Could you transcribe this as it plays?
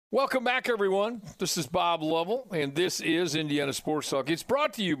Welcome back, everyone. This is Bob Lovell, and this is Indiana Sports Talk. It's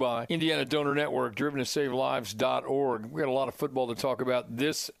brought to you by Indiana Donor Network, driven-to-save-lives.org. We got a lot of football to talk about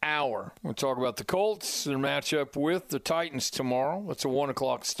this hour. We'll talk about the Colts, their matchup with the Titans tomorrow. That's a 1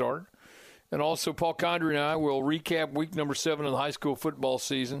 o'clock start. And also, Paul Condry and I will recap week number 7 of the high school football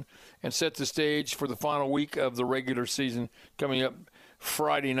season and set the stage for the final week of the regular season coming up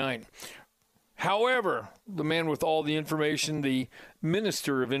Friday night. However, the man with all the information, the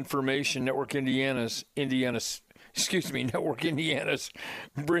Minister of Information, Network Indiana's,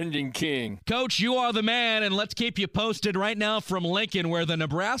 Brendan King. Coach, you are the man, and let's keep you posted right now from Lincoln, where the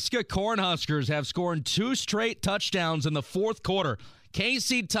Nebraska Cornhuskers have scored 2 straight touchdowns in the fourth quarter.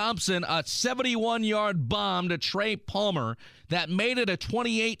 Casey Thompson, a 71-yard bomb to Trey Palmer that made it a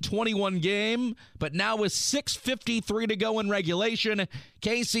 28-21 game, but now with 6:53 to go in regulation,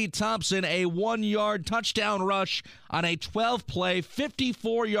 Casey Thompson, a 1-yard touchdown rush on a 12-play,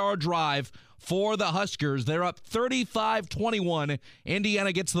 54-yard drive for the Huskers. They're up 35-21.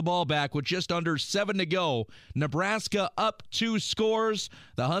 Indiana gets the ball back with just under 7 to go. Nebraska up 2 scores.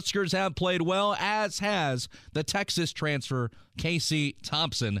 The Huskers have played well, as has the Texas transfer, Casey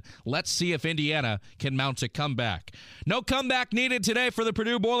Thompson. Let's see if Indiana can mount a comeback. No comeback needed today for the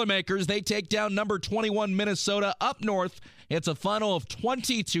Purdue Boilermakers. They take down number 21 Minnesota up north. It's a final of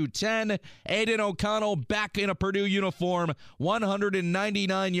 22-10. Aiden O'Connell back in a Purdue uniform,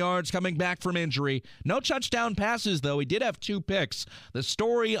 199 yards coming back from injury. No touchdown passes, though. He did have 2 picks. The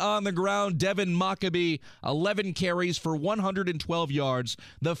story on the ground, Devin Mockabee, 11 carries for 112 yards.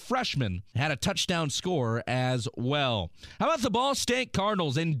 The freshman had a touchdown score as well. How about the Ball State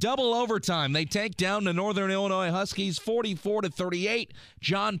Cardinals in double overtime? They take down the Northern Illinois Huskies 44-38.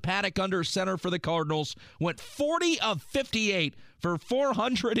 John Paddock under center for the Cardinals went 40 of 58 for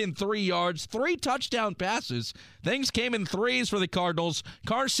 403 yards, 3 touchdown passes. Things came in threes for the Cardinals.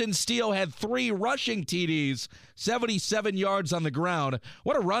 Carson Steele had 3 rushing TDs, 77 yards on the ground.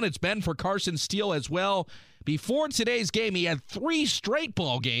 What a run it's been for Carson Steele as well. Before today's game, he had 3 straight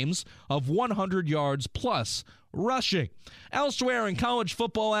ball games of 100 yards plus rushing. Elsewhere in college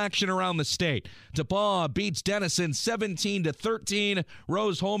football action around the state, DePaul beats Denison 17-13.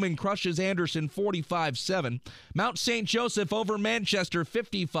 Rose-Hulman crushes Anderson 45-7. Mount St. Joseph over Manchester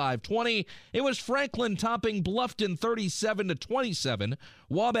 55-20. It was Franklin topping Bluffton 37-27.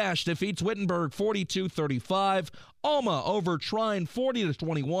 Wabash defeats Wittenberg 42-35. Alma over Trine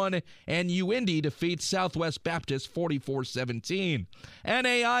 40-21, and UIndy defeats Southwest Baptist 44-17.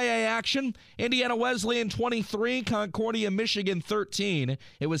 NAIA action: Indiana Wesleyan 23, Concordia Michigan 13.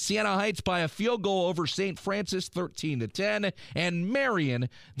 It was Siena Heights by a field goal over St. Francis 13-10, and Marion,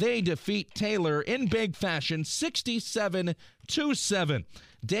 they defeat Taylor in big fashion 67-7.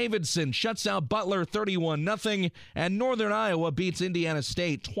 Davidson shuts out Butler 31-0, and Northern Iowa beats Indiana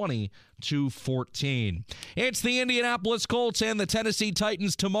State 20-14. It's the Indianapolis Colts and the Tennessee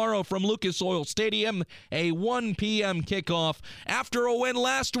Titans tomorrow from Lucas Oil Stadium, a 1 p.m. kickoff. After a win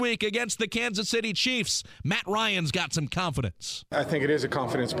last week against the Kansas City Chiefs, Matt Ryan's got some confidence. I think it is a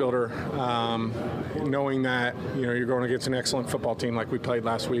confidence builder, knowing that you're going against an excellent football team like we played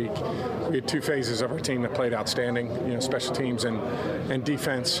last week. We had 2 phases of our team that played outstanding, special teams and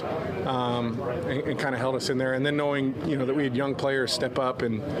defense. And kind of held us in there. And then knowing, that we had young players step up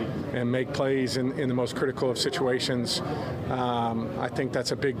and make plays in the most critical of situations, I think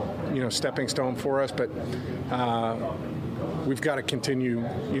that's a big, stepping stone for us. But we've got to continue,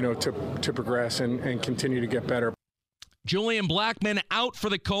 to progress and continue to get better. Julian Blackman out for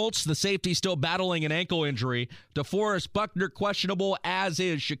the Colts. The safety still battling an ankle injury. DeForest Buckner questionable, as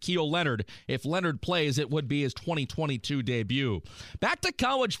is Shaquille Leonard. If Leonard plays, it would be his 2022 debut. Back to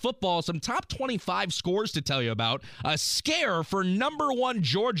college football, some top 25 scores to tell you about. A scare for number 1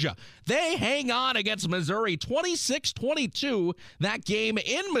 Georgia. They hang on against Missouri 26-22, that game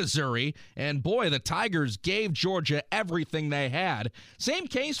in Missouri. And boy, the Tigers gave Georgia everything they had. Same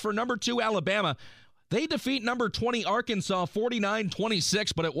case for number 2 Alabama. They defeat number 20 Arkansas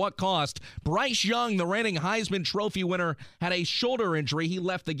 49-26, but at what cost? Bryce Young, the reigning Heisman Trophy winner, had a shoulder injury. He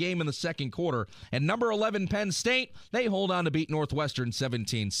left the game in the second quarter. And number 11 Penn State, they hold on to beat Northwestern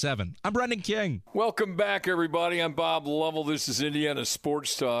 17-7. I'm Brendan King. Welcome back, everybody. I'm Bob Lovell. This is Indiana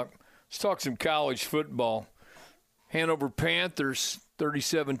Sports Talk. Let's talk some college football. Hanover Panthers,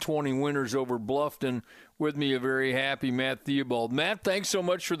 37-20 winners over Bluffton. With me, a very happy Matt Theobald. Matt, thanks so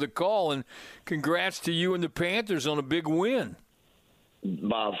much for the call, and congrats to you and the Panthers on a big win.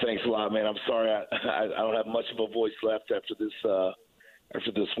 Bob, thanks a lot, man. I'm sorry I don't have much of a voice left after this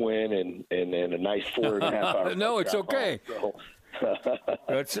win and a nice 4.5 hour. No, it's okay. Home,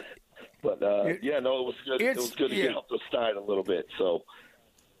 so. But it was good. It was good to get off the side a little bit. So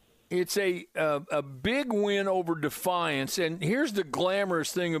It's a big win over Defiance. And here's the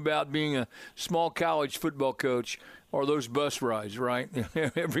glamorous thing about being a small college football coach, are those bus rides, right?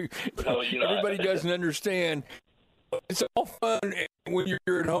 Everybody doesn't understand. It's all fun when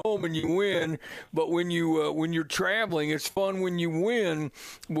you're at home and you win, but when you're traveling, it's fun when you win.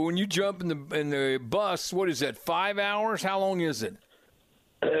 But when you jump in the bus, what is that? 5 hours? How long is it?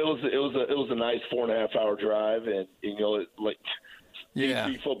 It was a nice 4.5 hour drive, and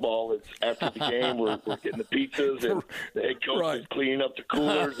DC football. It's after the game, we're getting the pizzas, and the head coach is cleaning up the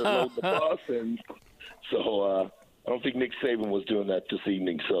coolers and loading the bus, and so. I don't think Nick Saban was doing that this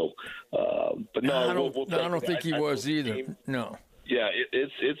evening. So, but no, I don't think he was either. No. Yeah,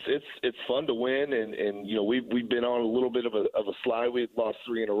 it's fun to win, and we've been on a little bit of a slide. We lost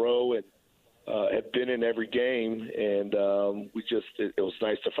 3 in a row, and have been in every game, and it was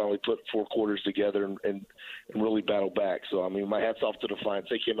nice to finally put 4 quarters together and really battle back. So I mean, my hat's off to the Defiance.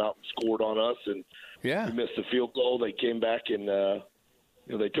 They came out and scored on us, and we missed a field goal. They came back and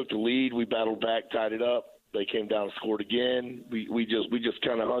they took the lead. We battled back, tied it up. They came down and scored again. We just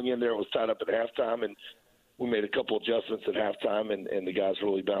kind of hung in there. It was tied up at halftime, and we made a couple adjustments at halftime, and the guys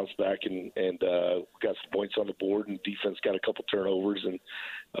really bounced back and got some points on the board, and defense got a couple turnovers, and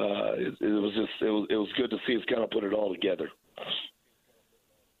it was good to see us kind of put it all together.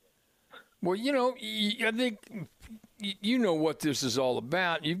 Well, I think you know what this is all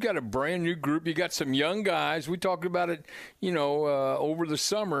about. You've got a brand new group. You got some young guys. We talked about it, over the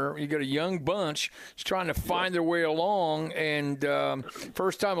summer. You got a young bunch that's trying to find their way along. And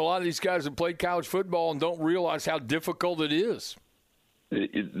first time a lot of these guys have played college football and don't realize how difficult it is.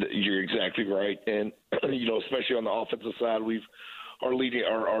 You're exactly right. And, especially on the offensive side,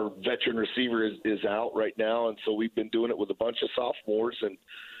 our veteran receiver is out right now. And so we've been doing it with a bunch of sophomores and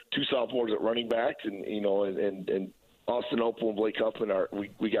 2 sophomores at running back, and Austin Opal and Blake Huffman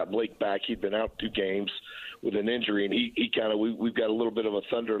we got Blake back. He'd been out 2 games with an injury, and he kind of we've got a little bit of a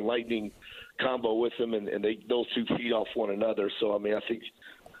thunder and lightning combo with him, and those 2 feed off one another. So I mean, I think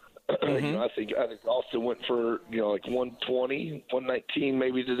I think Austin went for like 120, 119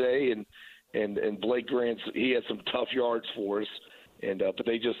 maybe today, and Blake Grant's he had some tough yards for us. And but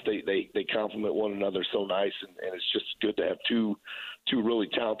they complement one another so nice, and it's just good to have two really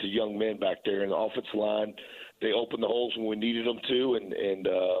talented young men back there in the offensive line. They opened the holes when we needed them to, and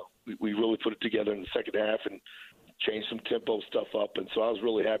we really put it together in the second half and changed some tempo stuff up. And so I was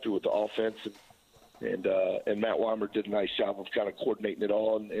really happy with the offense, and Matt Weimer did a nice job of kind of coordinating it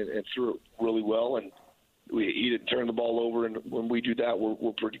all and threw it really well. And he didn't turn the ball over, and when we do that,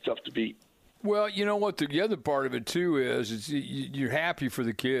 we're pretty tough to beat. Well, you know what? The other part of it, too, is you're happy for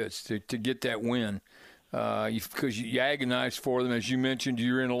the kids to get that win because you agonize for them. As you mentioned,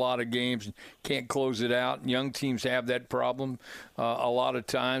 you're in a lot of games and can't close it out. Young teams have that problem a lot of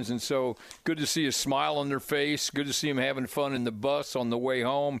times. And so good to see a smile on their face, good to see them having fun in the bus on the way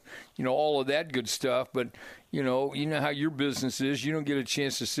home, all of that good stuff. But, you know how your business is. You don't get a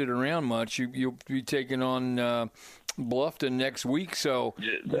chance to sit around much. You'll be taking on Bluffton next week, so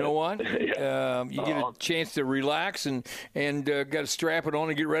you know what? You get a chance to relax and got to strap it on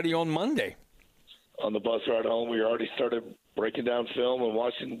and get ready on Monday. On the bus ride home, we already started breaking down film and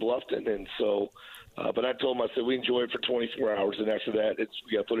watching Bluffton, and so. But I told him, I said, we enjoy it for 24 hours, and after that,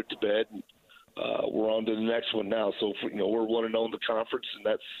 we got to put it to bed. And, we're on to the next one now. So we're 1-0 in the conference, and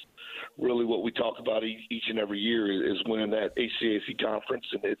that's really what we talk about each and every year is winning that HCAC conference.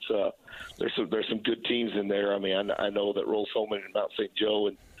 And it's there's some good teams in there. I mean, I know that Rolls Holman and Mount St. Joe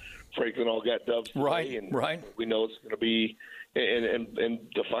and Franklin all got dubs today, and we know it's going to be and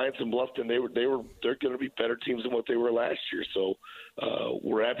Defiance and Bluffton they're going to be better teams than what they were last year. So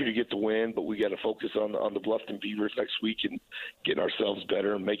we're happy to get the win, but we got to focus on the Bluffton Beavers next week and getting ourselves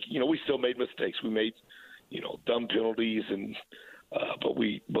better and make. We still made mistakes. We made dumb penalties and. But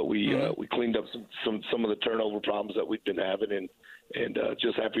we cleaned up some of the turnover problems that we've been having, and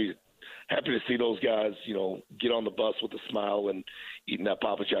just happy to see those guys, get on the bus with a smile and eating that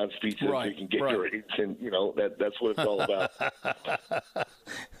Papa John's pizza so you can get your eggs, and that's what it's all about.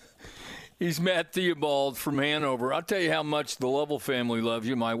 He's Matt Theobald from Hanover. I'll tell you how much the Lovell family loves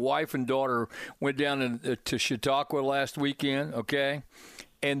you. My wife and daughter went down to Chautauqua last weekend, okay?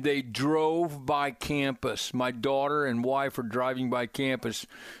 And they drove by campus. My daughter and wife are driving by campus.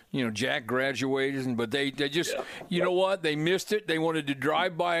 Jack graduated, but they just, you know what? They missed it. They wanted to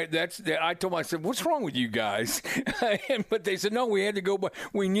drive by it. I told them, I said, what's wrong with you guys? But they said, no, we had to go by.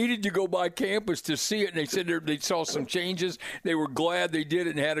 We needed to go by campus to see it. And they said they saw some changes. They were glad they did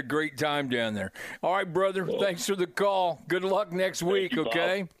it and had a great time down there. All right, brother. Thanks for the call. Good luck next week,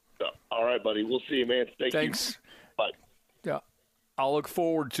 okay? All right, buddy. We'll see you, man. Thanks. You. Bye. Yeah. I'll look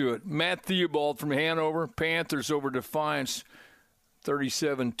forward to it. Matt Theobald from Hanover, Panthers over Defiance,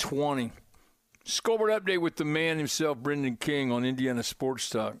 37-20. Scoreboard update with the man himself, Brendan King, on Indiana Sports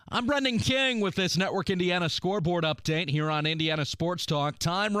Talk. I'm Brendan King with this Network Indiana scoreboard update here on Indiana Sports Talk.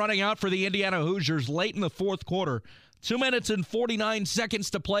 Time running out for the Indiana Hoosiers late in the fourth quarter. 2 minutes and 49 seconds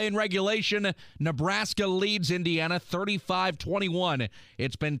to play in regulation. Nebraska leads Indiana 35-21.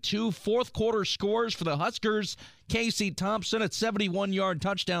 It's been 2 fourth-quarter scores for the Huskers. Casey Thompson, a 71-yard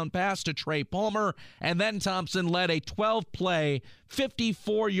touchdown pass to Trey Palmer, and then Thompson led a 12-play,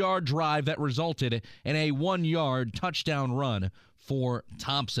 54-yard drive that resulted in a 1-yard touchdown run for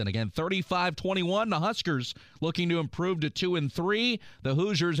Thompson. Again, 35-21. The Huskers looking to improve to 2-3. The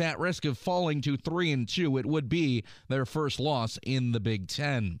Hoosiers at risk of falling to 3-2. It would be their first loss in the Big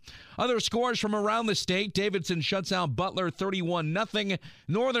Ten. Other scores from around the state. Davidson shuts out Butler 31-0.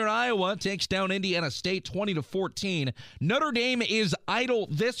 Northern Iowa takes down Indiana State 20-14. Notre Dame is idle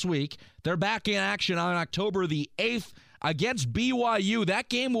this week. They're back in action on October the 8th. Against BYU. That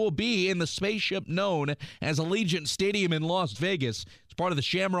game will be in the spaceship known as Allegiant Stadium in Las Vegas. It's part of the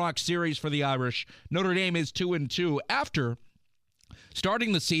Shamrock Series for the Irish. Notre Dame is 2-2 after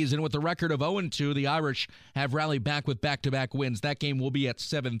starting the season with a record of 0-2. The Irish have rallied back with back-to-back wins. That game will be at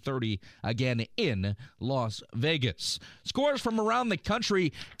 7:30 again in Las Vegas. Scores from around the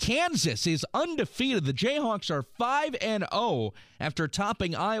country. Kansas is undefeated. The Jayhawks are 5-0 after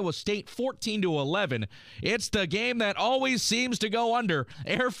topping Iowa State 14-11. It's the game that always seems to go under.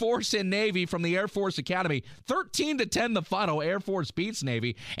 Air Force and Navy from the Air Force Academy. 13-10 the final. Air Force beats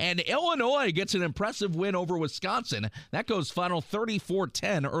Navy. And Illinois gets an impressive win over Wisconsin. That goes final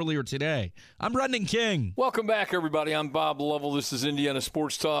 34-10 earlier today. I'm Brendan King. Welcome back, everybody. I'm Bob Lovell. This is Indiana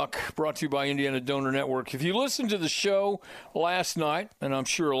Sports Talk, brought to you by Indiana Donor Network. If you listened to the show last night, and I'm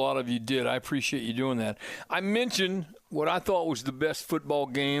sure a lot of you did, I appreciate you doing that, I mentioned what I thought was the best football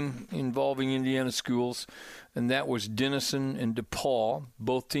game involving Indiana schools, and that was Denison and DePaul,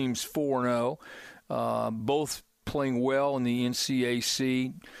 both teams 4-0, both playing well in the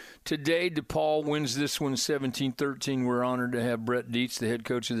NCAC. Today, DePaul wins this one 17-13. We're honored to have Brett Dietz, the head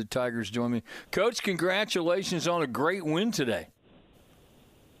coach of the Tigers, join me. Coach, congratulations on a great win today.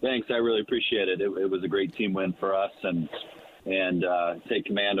 Thanks. I really appreciate it. It was a great team win for us and take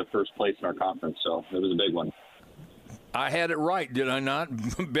command of first place in our conference, so it was a big one. I had it right, did I not?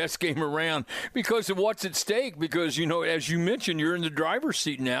 Best game around because of what's at stake. Because, you know, as you mentioned, you're in the driver's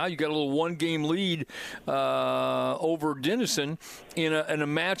seat now. You got a little one-game lead over Denison in a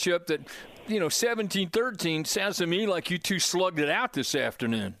matchup that, you know, 17-13 sounds to me like you two slugged it out this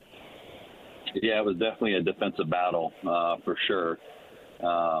afternoon. Yeah, it was definitely a defensive battle for sure.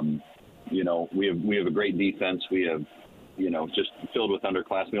 You know, we have a great defense. We have, you know, just filled with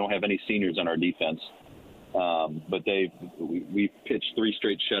underclass. We don't have any seniors on our defense. But we pitched 3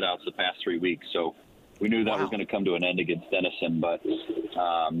 straight shutouts the past 3 weeks, so we knew that was going to come to an end against Denison. But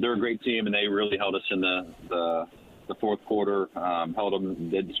they're a great team, and they really held us in the fourth quarter. Held them,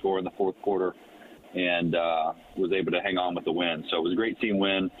 did score in the fourth quarter, and was able to hang on with the win. So it was a great team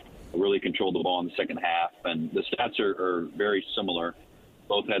win. Really controlled the ball in the second half, and the stats are very similar.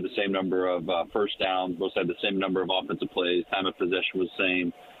 Both had the same number of first downs. Both had the same number of offensive plays. Time of possession was the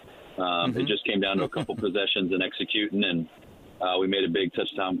same. It just came down to a couple possessions and executing, and we made a big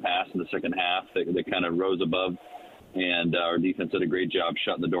touchdown pass in the second half that kind of rose above, and our defense did a great job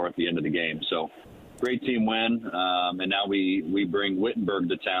shutting the door at the end of the game. So great team win, and now we bring Wittenberg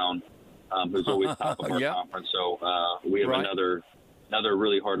to town, who's always top of our conference. So we have another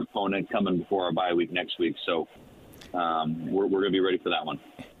really hard opponent coming before our bye week next week. So we're going to be ready for that one.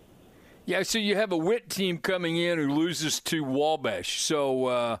 Yeah, so you have a Witt team coming in who loses to Wabash.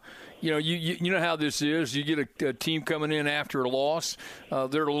 So, you know, you know how this is. You get a team coming in after a loss.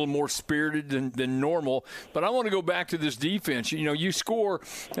 They're a little more spirited than normal. But I want to go back to this defense. You know, you score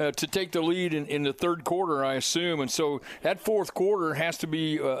to take the lead in the third quarter, I assume. And so that fourth quarter has to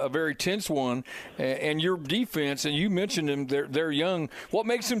be a very tense one. And your defense, and you mentioned them, they're young. What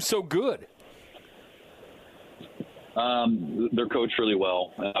makes them so good? They're coached really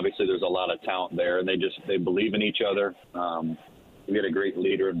well. Obviously, there's a lot of talent there, and they believe in each other. We got a great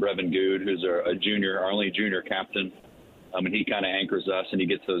leader in Brevin Good, who's a junior, our only junior captain. And he kind of anchors us, and he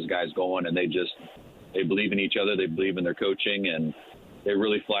gets those guys going, and they believe in each other. They believe in their coaching, and they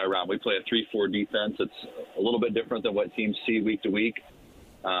really fly around. We play a 3-4 defense. It's a little bit different than what teams see week to week,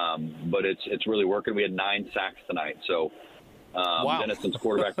 but it's really working. We had 9 sacks tonight, so. Denison's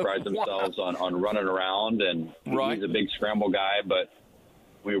quarterback prides themselves on running around, and he's a big scramble guy, but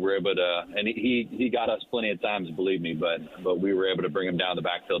we were able to, and he got us plenty of times, believe me, but we were able to bring him down the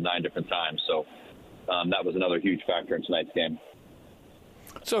backfield 9 different times. So that was another huge factor in tonight's game.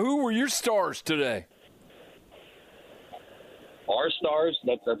 So who were your stars today? Our stars,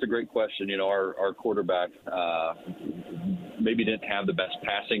 that's a great question. You know, our quarterback maybe didn't have the best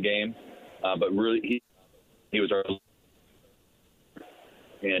passing game, but really he was our –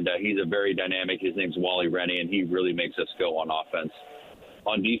 and he's a very dynamic. His name's Wally Rennie, and he really makes us go on offense.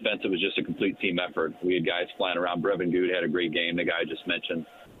 On defense, it was just a complete team effort. We had guys flying around. Brevin Good had a great game, the guy I just mentioned,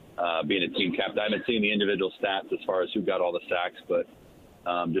 being a team captain. I haven't seen the individual stats as far as who got all the sacks, but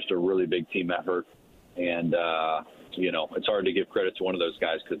just a really big team effort. And, you know, it's hard to give credit to one of those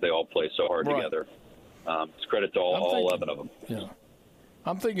guys because they all play so hard together. It's credit to all 11 of them. Yeah.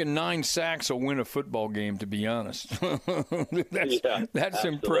 I'm thinking 9 sacks will win a football game, to be honest. That's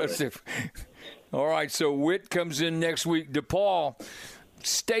impressive. All right, so Witt comes in next week. DePaul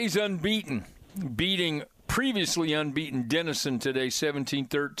stays unbeaten, beating previously unbeaten Denison today,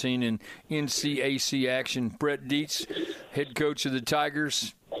 17-13 in NCAC action. Brett Dietz, head coach of the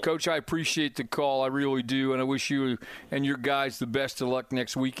Tigers. Coach, I appreciate the call. I really do, and I wish you and your guys the best of luck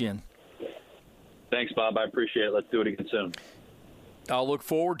next weekend. Thanks, Bob. I appreciate it. Let's do it again soon. I'll look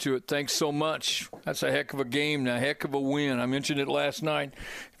forward to it. Thanks so much. That's a heck of a game and a heck of a win. I mentioned it last night.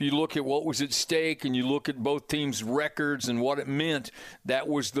 If you look at what was at stake and you look at both teams' records and what it meant, that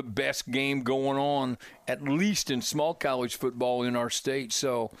was the best game going on, at least in small college football in our state.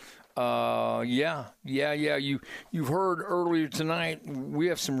 So, You've heard earlier tonight, we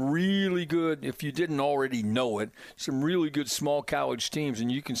have some really good, if you didn't already know it, some really good small college teams, and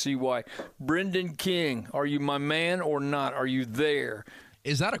you can see why. Brendan King, are you my man or not? Are you there?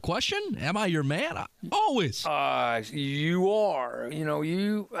 Is that a question? Am I your man? Always. You are. You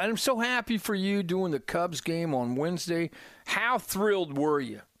know, I'm so happy for you doing the Cubs game on Wednesday. How thrilled were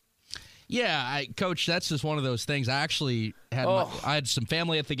you? Yeah, Coach, that's just one of those things. I actually had I had some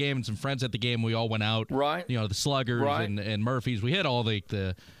family at the game and some friends at the game. We all went out. Right. You know, the Sluggers and Murphys. We hit all the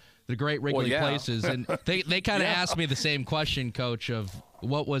great Wrigley places. And they kind of asked me the same question, Coach, of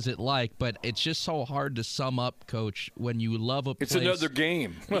what was it like? But it's just so hard to sum up, Coach, when you love a place. It's another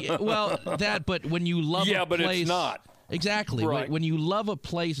game. But when you love a place. Yeah, but it's not. Exactly. Right. When you love a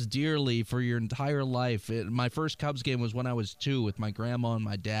place dearly for your entire life. My first Cubs game was when I was 2 with my grandma and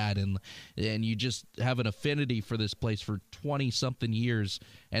my dad, and you just have an affinity for this place for 20-something years,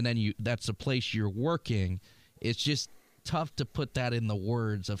 and then that's a place you're working. It's just tough to put that in the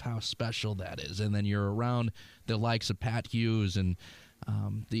words of how special that is. And then you're around the likes of Pat Hughes and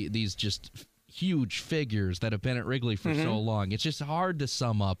these just huge figures that have been at Wrigley for so long. It's just hard to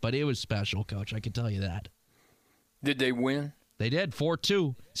sum up, but it was special, Coach. I can tell you that. Did they win? They did,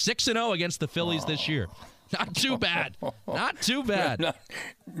 4-2. 6-0 against the Phillies this year. Not too bad. Not too bad.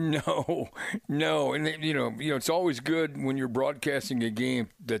 No. And, it's always good when you're broadcasting a game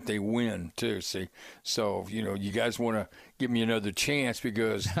that they win, too, see? So, you guys want to give me another chance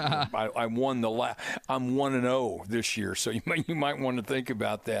because I won I'm 1-0 this year, so you might want to think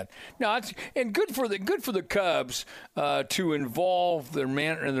about that. No, and good for the Cubs to involve their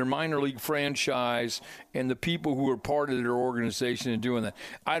minor league franchise and the people who are part of their organization in doing that.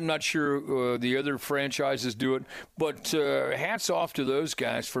 I'm not sure the other franchises do it, but hats off to those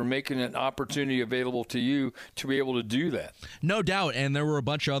guys for making an opportunity available to you to be able to do that. No doubt, and there were a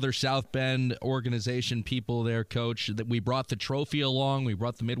bunch of other South Bend organization people there, Coach, that we brought the trophy along. We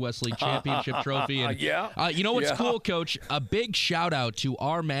brought the Midwest League Championship trophy. And, you know what's cool, Coach? A big shout-out to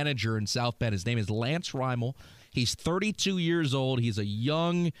our manager in South Bend. His name is Lance Reimel. He's 32 years old. He's a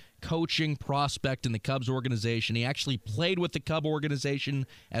young coaching prospect in the Cubs organization. He actually played with the Cub organization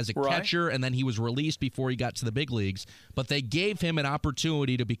as a catcher, and then he was released before he got to the big leagues. But they gave him an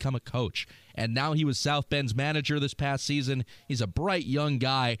opportunity to become a coach. And now he was South Bend's manager this past season. He's a bright young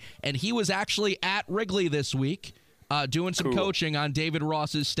guy. And he was actually at Wrigley this week doing some coaching on David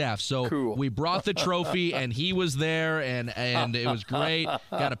Ross's staff. So we brought the trophy, and he was there, and it was great.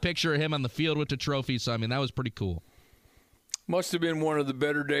 Got a picture of him on the field with the trophy. So, I mean, that was pretty cool. Must have been one of the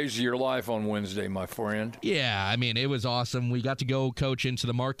better days of your life on Wednesday, my friend. Yeah, I mean, it was awesome. We got to go, Coach, into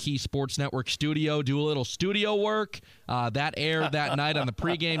the Marquee Sports Network studio, do a little studio work. That aired that night on the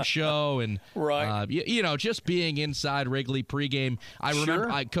pregame show. And, just being inside Wrigley pregame. I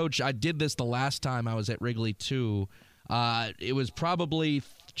remember, Coach, I did this the last time I was at Wrigley, too. It was probably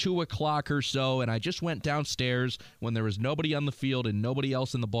 2 o'clock or so, and I just went downstairs when there was nobody on the field and nobody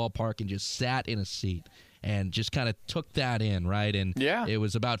else in the ballpark and just sat in a seat. And just kind of took that in, right? And it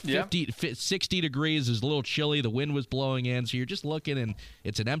was about 60 degrees. It was a little chilly. The wind was blowing in. So you're just looking, and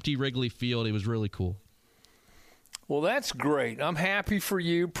it's an empty Wrigley Field. It was really cool. Well, that's great. I'm happy for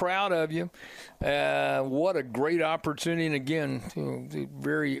you, proud of you. What a great opportunity. And again,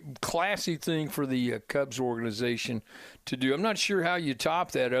 very classy thing for the Cubs organization to do. I'm not sure how you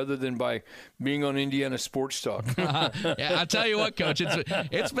top that other than by being on Indiana Sports Talk. Yeah, I'll tell you what, Coach,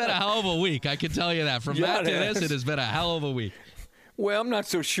 it's been a hell of a week. I can tell you that. From that to this, it has been a hell of a week. Well, I'm not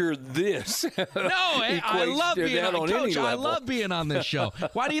so sure this. No, I love being on, Coach. I love being on this show.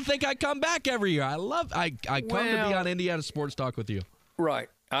 Why do you think I come back every year? I come to be on Indiana Sports Talk with you. Right.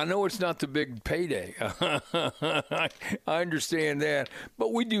 I know it's not the big payday. I understand that,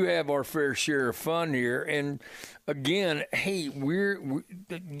 but we do have our fair share of fun here. And again, hey,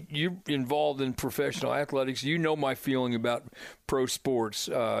 you're involved in professional athletics. You know my feeling about pro sports.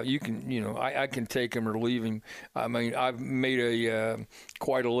 I can take them or leave them. I mean, I've made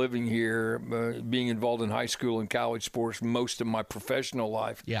quite a living here, being involved in high school and college sports most of my professional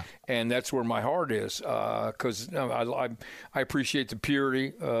life. Yeah, and that's where my heart is, because I appreciate the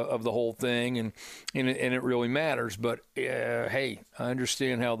purity of the whole thing, and it really matters. But hey, I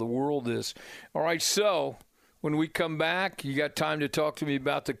understand how the world is. All right, so when we come back, you got time to talk to me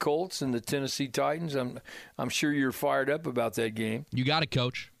about the Colts and the Tennessee Titans. I'm sure you're fired up about that game. You got it,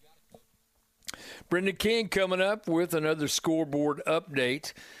 Coach. Brendan King coming up with another scoreboard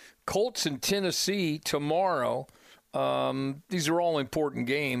update. Colts and Tennessee tomorrow. These are all important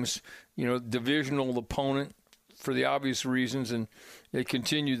games. Divisional opponent for the obvious reasons, and they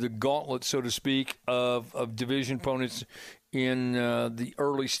continue the gauntlet, so to speak, of division opponents in the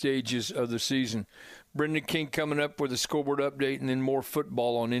early stages of the season. Brendan King coming up with a scoreboard update and then more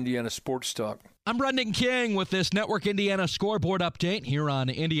football on Indiana Sports Talk. I'm Brendan King with this Network Indiana scoreboard update here on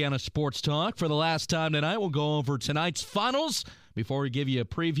Indiana Sports Talk. For the last time tonight, we'll go over tonight's finals before we give you a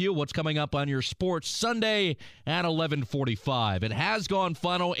preview of what's coming up on your Sports Sunday at 11:45. It has gone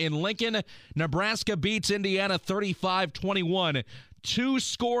final in Lincoln. Nebraska beats Indiana 35-21. 2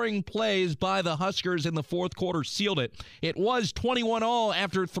 scoring plays by the Huskers in the fourth quarter sealed it. It was 21-all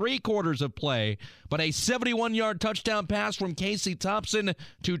after 3 quarters of play, but a 71-yard touchdown pass from Casey Thompson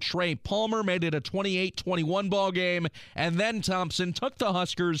to Trey Palmer made it a 28-21 ball game, and then Thompson took the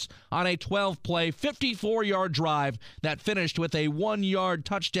Huskers on a 12-play, 54-yard drive that finished with a 1-yard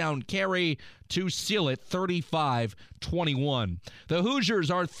touchdown carry to seal it 35-21. The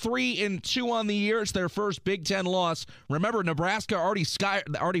Hoosiers are 3-2 on the year. It's their first Big Ten loss. Remember, Nebraska already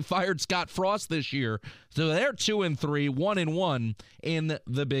fired Scott Frost this year, so they're 2-3, 1-1 in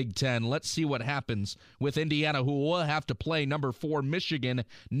the Big Ten. Let's see what happens with Indiana, who will have to play number 4 Michigan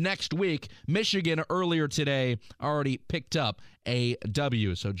next week. Michigan earlier today already picked up a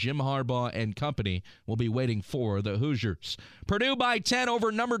W, so Jim Harbaugh and company will be waiting for the Hoosiers. Purdue by 10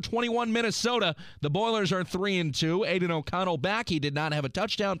 over number 21 Minnesota. The Boilers are 3-2. Aiden O'Connell back. He did not have a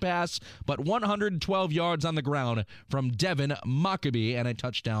touchdown pass, but 112 yards on the ground from Devin Mockabee and a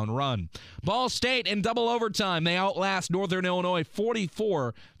touchdown run. Ball State in double overtime. They outlast Northern Illinois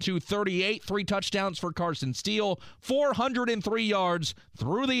 44-38. 3 touchdowns for Carson Steele. 403 yards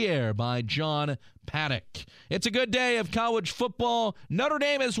through the air by John Paddock. It's a good day of college football. Notre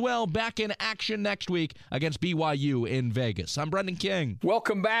Dame as well, back in action next week against BYU in Vegas. I'm Brendan King.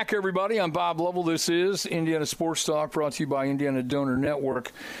 Welcome back, everybody. I'm Bob Lovell. This is Indiana Sports Talk, brought to you by Indiana Donor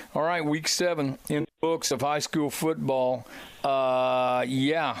Network. All right, week 7 in the books of high school football.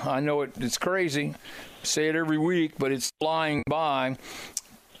 Yeah, I know it's crazy. Say it every week, but it's flying by.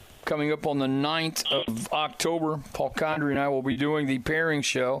 Coming up on the 9th of October, Paul Condry and I will be doing the pairing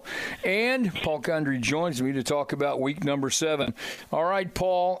show. And Paul Condry joins me to talk about week number 7. All right,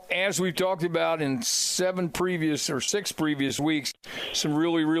 Paul, as we've talked about in 6 previous weeks, some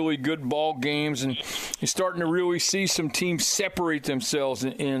really, really good ball games. And you're starting to really see some teams separate themselves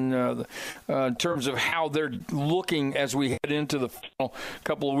in terms of how they're looking as we head into the final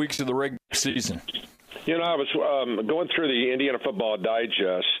couple of weeks of the regular season. I was going through the Indiana Football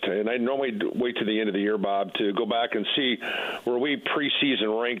Digest, and I normally wait to the end of the year, Bob, to go back and see where we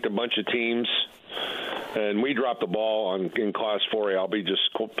preseason ranked a bunch of teams. And we dropped the ball in Class 4A. I'll be just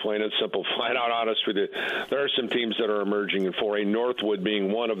plain and simple, flat out honest with you. There are some teams that are emerging in 4A, Northwood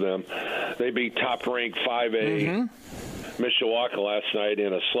being one of them. They beat top-ranked 5A Mishawaka last night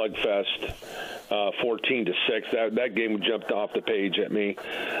in a slugfest, 14-6. That game jumped off the page at me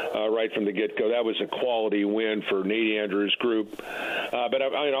right from the get-go. That was a quality win for Nate Andrews' group. But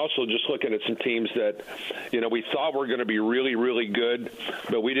I also just looking at some teams that, we thought were going to be really, really good,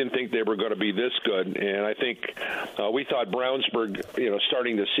 but we didn't think they were going to be this good. And I think we thought Brownsburg,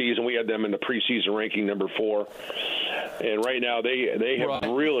 starting the season, we had them in the preseason ranking number 4. And right now they have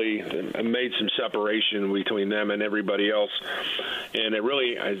really made some separation between them and everybody else. And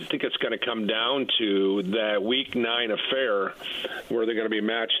I think it's going to come down down to that Week 9 affair where they're going to be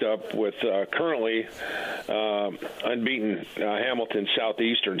matched up with currently unbeaten Hamilton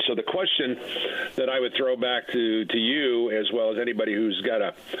Southeastern. So the question that I would throw back to you, as well as anybody who's got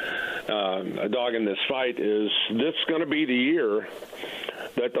a dog in this fight, is this going to be the year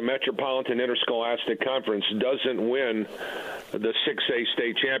that the Metropolitan Interscholastic Conference doesn't win the 6A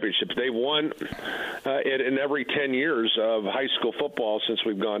state championships? They've won it in every 10 years of high school football since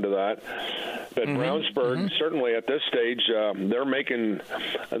we've gone to that. But Brownsburg, certainly at this stage, they're making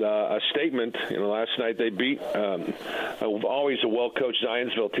a statement. Last night they beat always a well-coached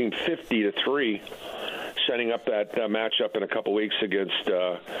Zionsville team 50-3. Setting up that matchup in a couple weeks against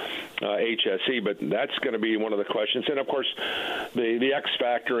HSE, but that's going to be one of the questions. And of course, the X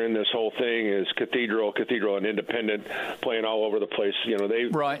factor in this whole thing is Cathedral, and Independent playing all over the place.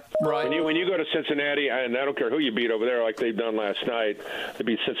 Right. When you go to Cincinnati, and I don't care who you beat over there, like they've done last night, to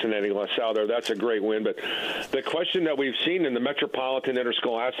beat Cincinnati LaSalle there, that's a great win. But the question that we've seen in the Metropolitan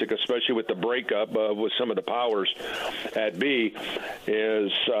Interscholastic, especially with the breakup with some of the powers at B,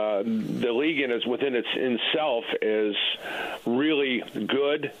 is the league within itself is really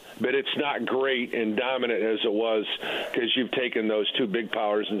good, but it's not great and dominant as it was, because you've taken those two big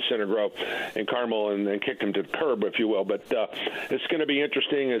powers in Center Grove and Carmel and kicked them to the curb, if you will. But it's going to be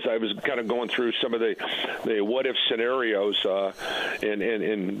interesting as I was kind of going through some of the what-if scenarios in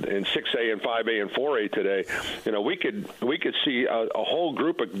 6A and 5A and 4A today. We could see a whole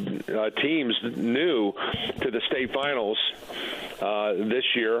group of teams new to the state finals this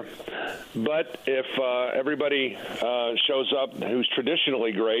year. But if everybody shows up who's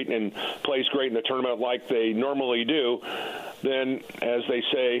traditionally great and plays great in the tournament like they normally do, then, as they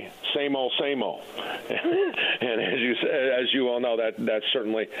say, same old, same old. And as you all know, that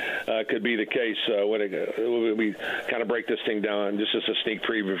certainly could be the case when we kind of break this thing down. Just as a sneak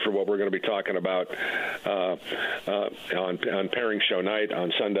preview for what we're going to be talking about on Pairing Show night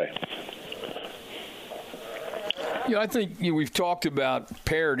on Sunday. I think we've talked about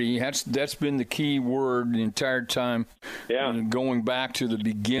parity. That's been the key word the entire time, going back to the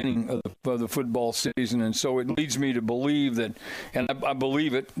beginning of the football season. And so it leads me to believe that, and I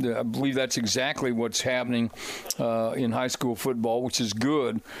believe it, I believe that's exactly what's happening in high school football, which is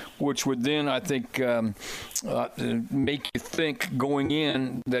good, which would then, I think, make you think going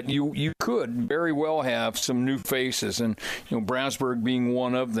in that you could very well have some new faces. And, Brownsburg being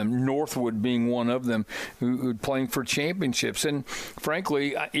one of them, Northwood being one of them, who playing for championships. And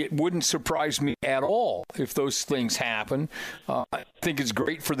frankly, it wouldn't surprise me at all if those things happen. I think it's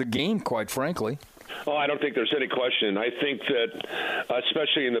great for the game, quite frankly. Oh, I don't think there's any question. I think that,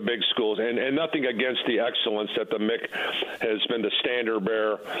 especially in the big schools, and nothing against the excellence that the MIC has been the standard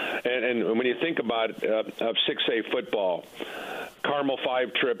bearer. And when you think about of 6A football, Carmel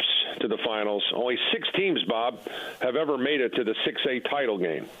 5 trips to the finals. Only 6 teams, Bob, have ever made it to the 6A title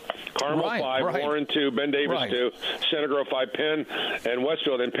game. Carmel 5, Warren 2, Ben Davis 2, Center Grove 5, Penn, and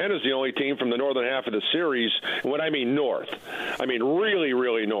Westfield. And Penn is the only team from the northern half of the series. And when I mean north, I mean really,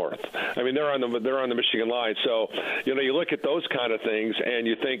 really north. I mean they're on the Michigan line. So you look at those kind of things and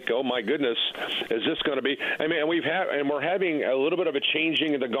you think, oh my goodness, is this going to be? I mean, we're having a little bit of a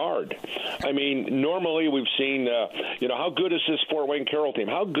changing of the guard. I mean, normally we've seen, how good is this Fort Wayne Carroll team?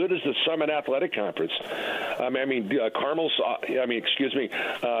 How good is the Summit Athletic Conference? Carmel's.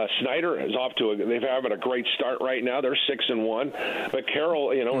 Snyder is off to they're having a great start right now. They're 6-1, but Carroll,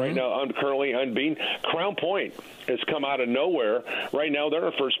 right now currently unbeaten. Crown Point has come out of nowhere. Right now they're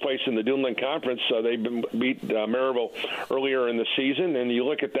in first place in the Duneland Conference. They beat Maryville earlier in the season, and you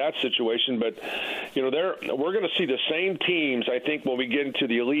look at that situation. But we're going to see the same teams, I think, when we get into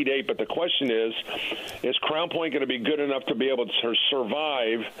the Elite Eight. But the question is Crown Point going to be good enough to be able to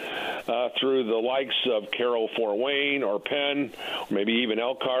survive through the likes of Carroll, Fort Wayne, or Penn, or maybe even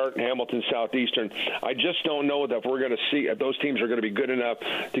Elkhart, Hamilton Southeastern? I just don't know that we're going to see if those teams are going to be good enough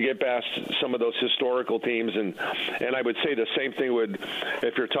to get past some of those historical teams. And I would say the same thing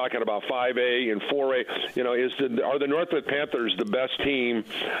if you're talking about 5A and 4A. Are the Northwood Panthers the best team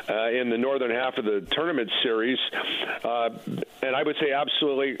in the northern half of the tournament series? And I would say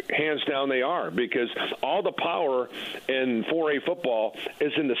absolutely, hands down, they are, because all the power in 4A football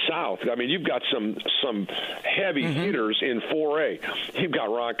is in the South. I mean, you've got some heavy hitters in 4A. You've got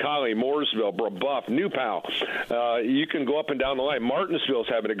Roncalli, Mooresville, Brebeuf, New Pal. You can go up and down the line. Martinsville's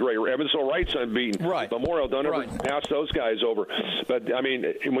having a great. Evansville Wright's unbeaten. Memorial, don't ever pass those guys over. But I mean,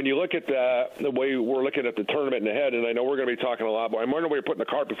 when you look at the way we're looking at the tournament ahead, and I know we're going to be talking a lot, but I'm wondering where you're putting the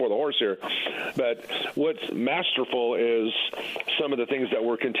cart before the horse here. But what's masterful is some of the things that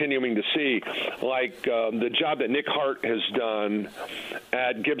we're continuing to see, like the job that Nick Hart has done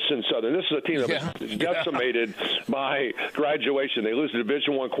at Gibson Southern. This is a team that was decimated by graduation. They lose a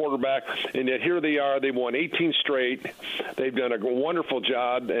Division I quarterback, and yet here they are. They've won 18 straight. They've done a wonderful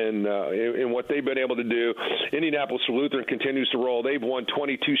job in what they've been able to do. Indianapolis Lutheran continues to roll. They've won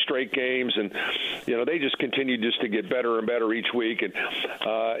 22 straight games, and they just continue just to get better and better each week. And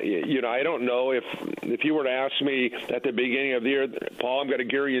I don't know if you were to ask me at the beginning of the year, Paul, I'm going to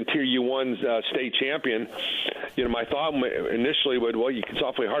guarantee you one state champion. My thought initially would, it's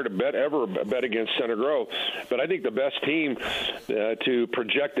awfully hard to bet against Center Grove, but I think the best team to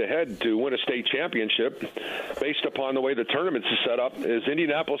project ahead to win a state championship, based upon the way the tournament is set up, is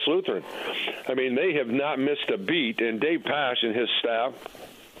Indianapolis Lutheran. I mean, they have not missed a beat, and Dave Pasch and his staff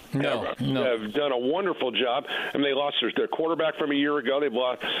have done a wonderful job. I mean, they lost their quarterback from a year ago. They've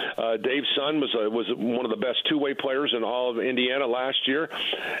lost Dave's son was one of the best two-way players in all of Indiana last year,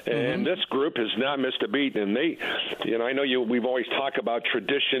 and this group has not missed a beat. And they, I know we've always talked about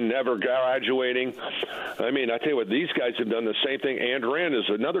tradition, never graduating. I mean, I tell you what, these guys have done the same thing. Andren is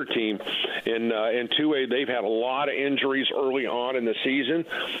another team in 2A. They've had a lot of injuries early on in the season.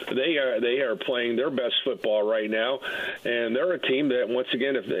 They are playing their best football right now, and they're a team that, once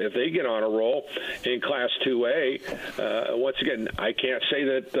again, if they get on a roll in Class 2A, once again, I can't say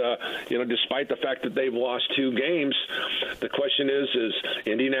that, despite the fact that they've lost 2 games, the question is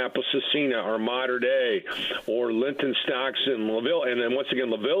Indianapolis Scecina or Mater Dei or Linton Stocks and LaVille, and then once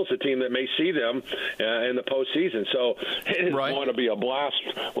again, LaVille's a team that may see them in the postseason. So it's going to be a blast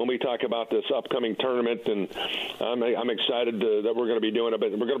when we talk about this upcoming tournament, and I'm excited that we're going to be doing it,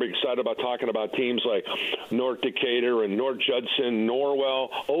 but we're going to be excited about talking about teams like North Decatur and North Judson, Norwell,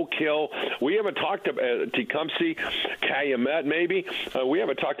 Oak Hill. We haven't talked about Tecumseh, Calumet maybe. We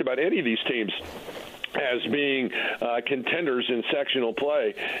haven't talked about any of these teams as being contenders in sectional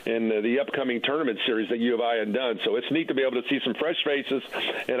play in the upcoming tournament series that U of I had done. So it's neat to be able to see some fresh faces,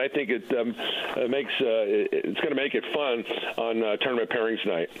 and I think it's going to make it fun on tournament pairings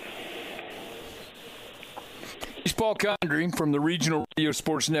night. He's Paul Condry from the Regional Radio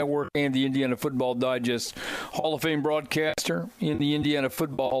Sports Network and the Indiana Football Digest, Hall of Fame broadcaster in the Indiana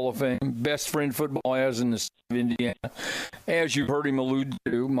Football Hall of Fame, best friend football has in the state of Indiana. As you've heard him allude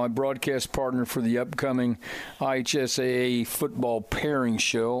to, my broadcast partner for the upcoming IHSAA football pairing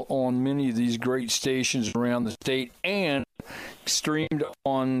show on many of these great stations around the state and streamed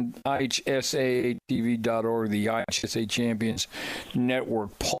on IHSAATV.org, the IHSA Champions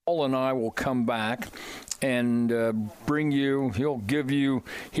Network. Paul and I will come back and he'll give you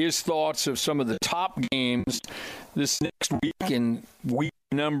his thoughts of some of the top games this next week in week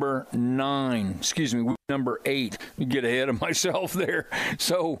number 8. Get ahead of myself there.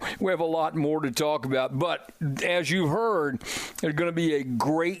 So we have a lot more to talk about. But as you've heard, there's going to be a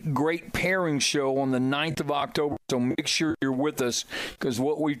great pairing show on the 9th of October. So make sure you're with us, because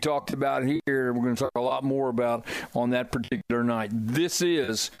what we've talked about here, we're going to talk a lot more about on that particular night. This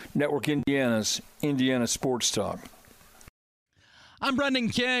is Network Indiana's Indiana Sports Talk. I'm Brendan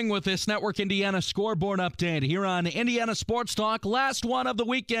King with this Network Indiana scoreboard update here on Indiana Sports Talk. Last one of the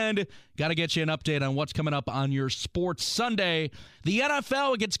weekend. Got to get you an update on what's coming up on your Sports Sunday. The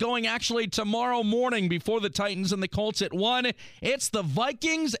NFL gets going actually tomorrow morning before the Titans and the Colts at 1. It's the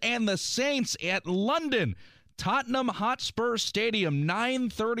Vikings and the Saints at London. Tottenham Hotspur Stadium,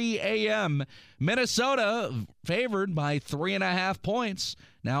 9:30 a.m. Minnesota favored by 3.5 points.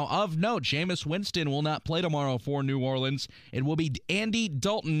 Now, of note, Jameis Winston will not play tomorrow for New Orleans. It will be Andy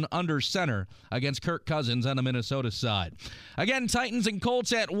Dalton under center against Kirk Cousins on the Minnesota side. Again, Titans and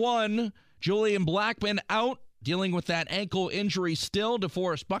Colts at 1. Julian Blackmon out, dealing with that ankle injury still.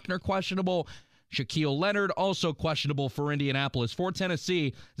 DeForest Buckner questionable. Shaquille Leonard also questionable for Indianapolis. For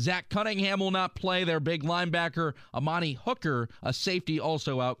Tennessee, Zach Cunningham will not play. Their big linebacker, Amani Hooker, a safety,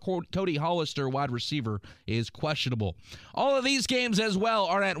 also out. Cody Hollister, wide receiver, is questionable. All of these games as well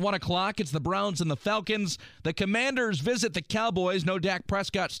are at 1 o'clock. It's the Browns and the Falcons. The Commanders visit the Cowboys. No Dak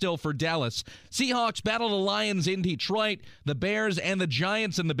Prescott still for Dallas. Seahawks battle the Lions in Detroit. The Bears and the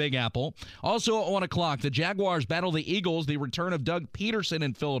Giants in the Big Apple. Also at 1 o'clock, the Jaguars battle the Eagles. The return of Doug Peterson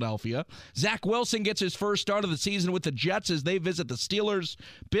in Philadelphia. Zach Wilson gets his first start of the season with the Jets as they visit the Steelers.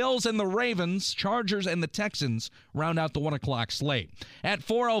 Bills and the Ravens, Chargers and the Texans round out the 1 o'clock slate. At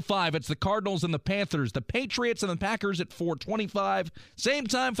 4:05, it's the Cardinals and the Panthers. The Patriots and the Packers at 4:25. Same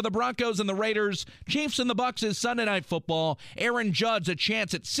time for the Broncos and the Raiders. Chiefs and the Bucs is Sunday Night Football. Aaron Judge a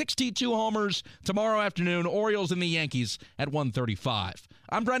chance at 62 homers tomorrow afternoon. Orioles and the Yankees at 1:35.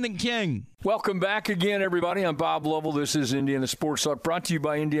 I'm Brendan King. Welcome back again, everybody. I'm Bob Lovell. This is Indiana Sports Talk, brought to you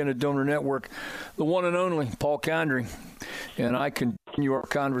by Indiana Donor Network. The one and only Paul Condry and I continue our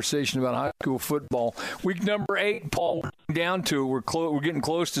conversation about high school football. Week number 8, Paul, down to it. We're getting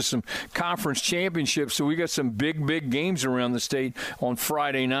close to some conference championships, so we got some big games around the state on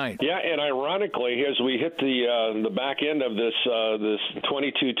Friday night. Yeah, and ironically, as we hit the back end of this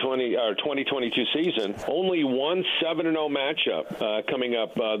 2022 season, only one 7-0 matchup coming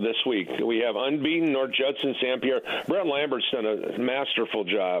up this week. We have unbeaten North Judson St. Pierre. Brett Lambert's done a masterful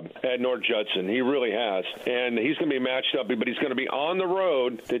job at North Judson. He really has, and he's going to be matched up, but he's going to be on the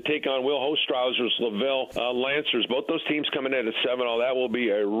road to take on Will Hostrauser's LaVille Lancers. Both those teams coming in at 7-0. That will be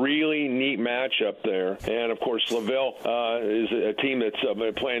a really neat matchup there. And of course, LaVille is a team that's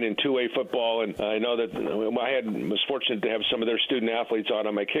playing in 2A football, and I know that was fortunate to have some of their student athletes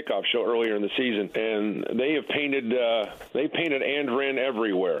on my kickoff show earlier in the season, and they have painted Andrin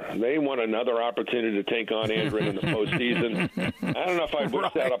everywhere. They want another opportunity to take on Andrin in the postseason. I don't know if I'd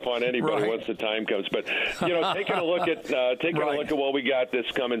wish that upon anybody once the time comes, but taking a look at what we got this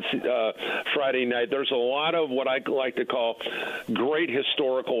coming Friday night, there's a lot of what I like to call great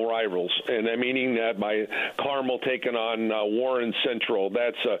historical rivals, and I'm meaning that by Carmel taking on Warren Central.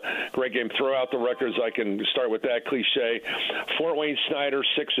 That's a great game. Throw out the records. I can start with that cliche. Fort Wayne Snyder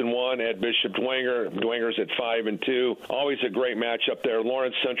 6-1 at Bishop Dwenger. Dwenger's at 5-2. Always a great matchup there.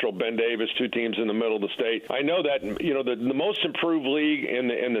 Lawrence Central, Ben Davis, two teams in the middle of the state. I know that the most improved league in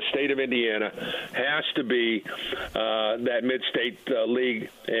the state of Indiana has to be that mid-state league,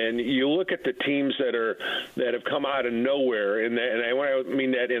 and you look at the teams that have come out of nowhere, and I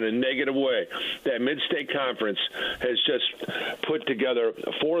mean that in a negative way. That mid-state conference has just put together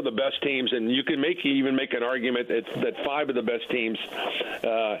 4 of the best teams, and you can even make an argument that 5 of the best teams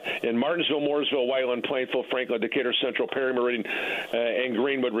in Martinsville, Mooresville, Whiteland, Plainfield, Franklin, Decatur Central, Perry Meridian, and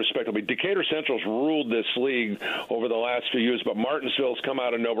Greenwood, respectively. Decatur Central's ruled this league over the last few years, but Martinsville's come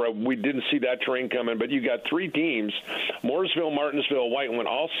out of nowhere. We didn't see that train coming, but you got 3 teams, Mooresville, Martinsville, Whiteland,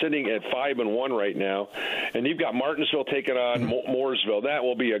 all sitting at 5-1 right now, and you've got Martinsville taking on Mooresville. That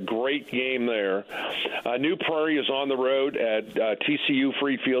will be a great game there. New Prairie is on the road at TCU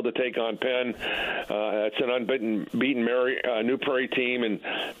Free Field to take on Penn. It's an unbeaten New Prairie team, and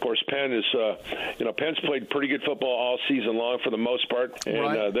of course Penn is Penn's played pretty good football all season long for the most part,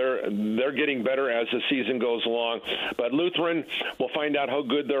 and they're getting better as the season goes along. But Lutheran, we'll find out how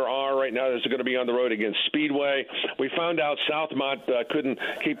good they are right now. They're going to be on the road against Speedway. We found out Southmont couldn't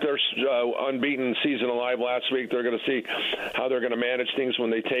keep their unbeaten season alive last week. They're going to see how they're going to manage things when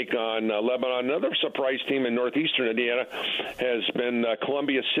they take on Lebanon. Another surprise team in northeastern Indiana has been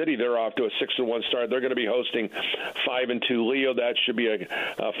Columbia City. They're off to a 6-1 start. They're going to be hosting 5-2 Leo. That should be a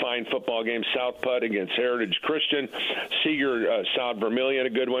fine football game. South Putt against Heritage Christian. Seeger, South Vermilion, a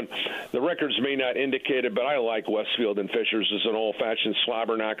good one. The records may not indicate it, but I like Westfield and Fishers as an old-fashioned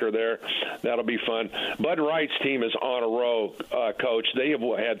slobber knocker there. That'll be fun. Bud Wright's team is on a row, Coach. They have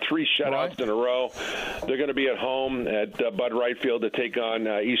had 3 shutouts in a row. They're going to be at home at Bud Wright Field to take on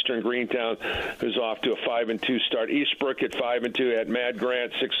Eastern Greentown, who's off to a 5-2 start. Eastbrook at 5-2 at Mad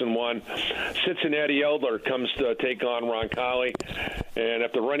Grant, 6-1. Cincinnati Elder comes to take on Roncalli. And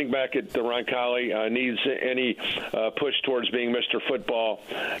if the running back at Roncalli needs any push towards being Mr. Football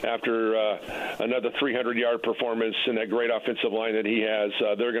after another 300-yard performance and that great offensive line that he has,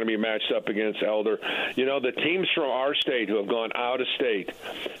 they're going to be matched up against Elder. The teams from our state who have gone out of state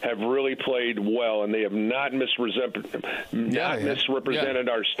have really played well, and they have not misrepresented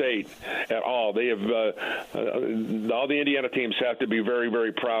our state at all. They have all the Indiana teams have to be very,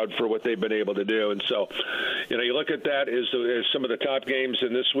 very proud for what they've been able to do. And so, you look at that as some of the top games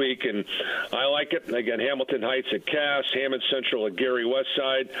in this week, and I like it. Again, Hamilton Heights at Cass, Hammond Central at Gary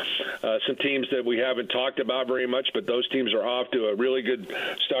Westside, some teams that we haven't talked about very much, but those teams are off to a really good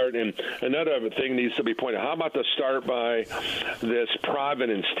start. And another thing needs to be pointed out. How about the start by this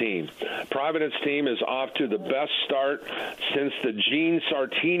Providence team? Providence team is off to the best start since the Gene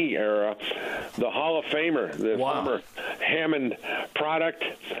Sartini era. The Hall of Famer, the former Hammond product.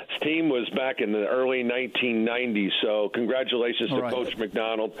 His team was back in the early 1990s, so congratulations to Coach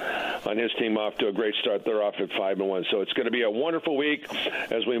McDonald on his team off to a great start. They're off at 5-1, so it's going to be a wonderful week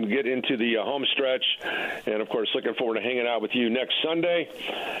as we get into the home stretch, and of course looking forward to hanging out with you next Sunday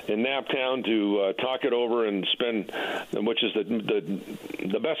in Naptown to talk it over and spend, which is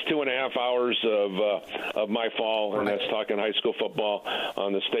the best 2.5 hours of my fall, and that's talking high school football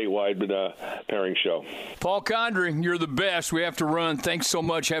on the statewide pairing show. Paul Condry, you're the best. We have to run. Thanks so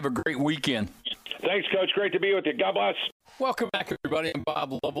much. Have a great weekend. Thanks, Coach. Great to be with you. God bless. Welcome back, everybody. I'm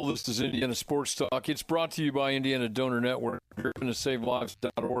Bob Lovell. This is Indiana Sports Talk. It's brought to you by Indiana Donor Network, driven to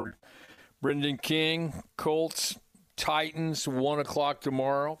SaveLives.org. Brendan King, Colts, Titans, 1 o'clock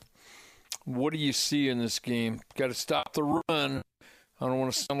tomorrow. What do you see in this game? Got to stop the run. I don't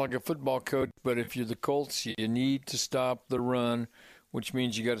want to sound like a football coach, but if you're the Colts, you need to stop the run, which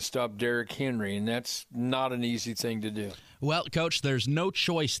means you got to stop Derrick Henry, and that's not an easy thing to do. Well, Coach, there's no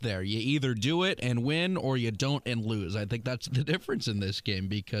choice there. You either do it and win or you don't and lose. I think that's the difference in this game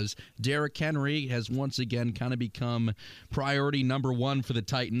because Derrick Henry has once again kind of become priority number one for the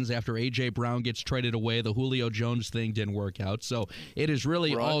Titans after A.J. Brown gets traded away. The Julio Jones thing didn't work out. So it is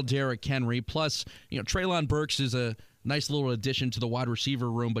really all Derrick Henry. Plus, Treylon Burks is a nice little addition to the wide receiver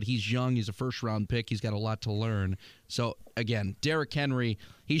room, but he's young. He's a first-round pick. He's got a lot to learn. So, again, Derrick Henry,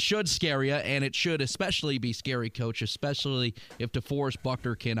 he should scare you, and it should especially be scary, Coach, especially if DeForest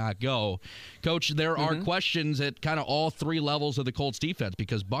Buckner cannot go. Coach, there are questions at kind of all three levels of the Colts defense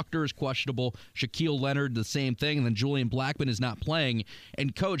because Buckner is questionable, Shaquille Leonard the same thing, and then Julian Blackmon is not playing.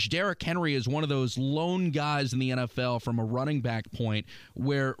 And, Coach, Derrick Henry is one of those lone guys in the NFL from a running back point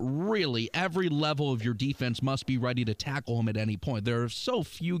where really every level of your defense must be ready to tackle him at any point. There are so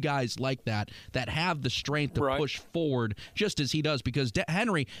few guys like that have the strength to push forward just as he does because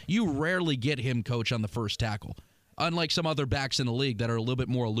Henry, you rarely get him, Coach, on the first tackle. Unlike some other backs in the league that are a little bit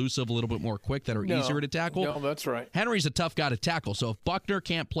more elusive, a little bit more quick, that are easier to tackle. No, that's right. Henry's a tough guy to tackle. So if Buckner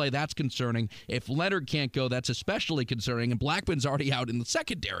can't play, that's concerning. If Leonard can't go, that's especially concerning. And Blackman's already out in the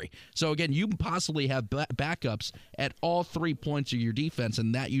secondary. So, again, you possibly have backups at all 3 points of your defense,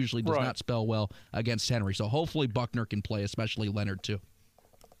 and that usually does not spell well against Henry. So hopefully Buckner can play, especially Leonard, too.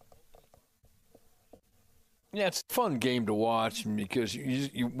 Yeah, it's a fun game to watch because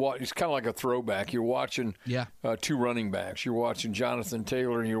you watch. It's kind of like a throwback. You're watching two running backs. You're watching Jonathan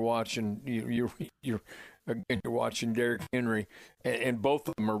Taylor, and you're watching you're watching Derrick Henry, and both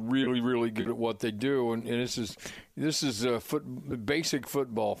of them are really, really good at what they do. And this is basic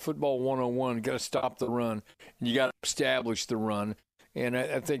football 101. You got to stop the run, and you got to establish the run. And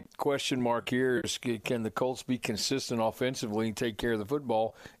I think the question mark here is, can the Colts be consistent offensively and take care of the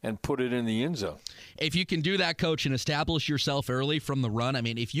football and put it in the end zone? If you can do that, Coach, and establish yourself early from the run, I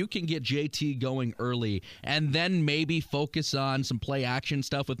mean, if you can get JT going early and then maybe focus on some play action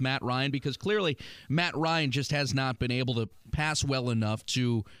stuff with Matt Ryan, because clearly Matt Ryan just has not been able to pass well enough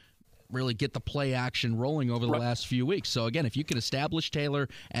to really get the play action rolling over the last few weeks. So, again, if you can establish Taylor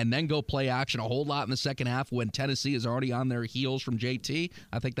and then go play action a whole lot in the second half when Tennessee is already on their heels from JT,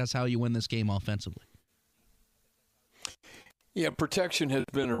 I think that's how you win this game offensively. Yeah, protection has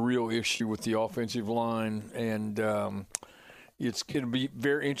been a real issue with the offensive line, and it's going to be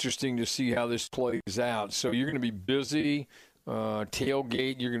very interesting to see how this plays out. So you're going to be busy.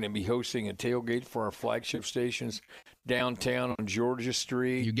 Tailgate, you're going to be hosting a tailgate for our flagship stations downtown on Georgia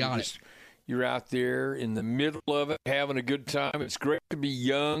Street. You got it. You're out there in the middle of it, having a good time. It's great to be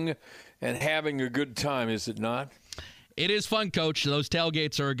young and having a good time, is it not? It is fun, Coach. Those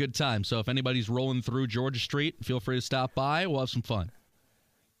tailgates are a good time. So if anybody's rolling through Georgia Street, feel free to stop by. We'll have some fun.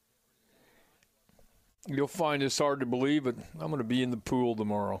 You'll find this hard to believe, but I'm going to be in the pool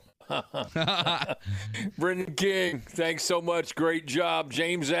tomorrow. Brendan King, thanks so much. Great job.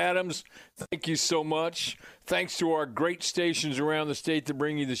 James Adams, thank you so much. Thanks to our great stations around the state that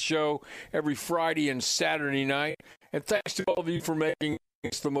bring you the show every Friday and Saturday night. And thanks to all of you for making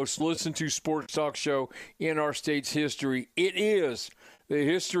this the most listened to sports talk show in our state's history. It is the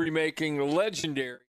history-making, legendary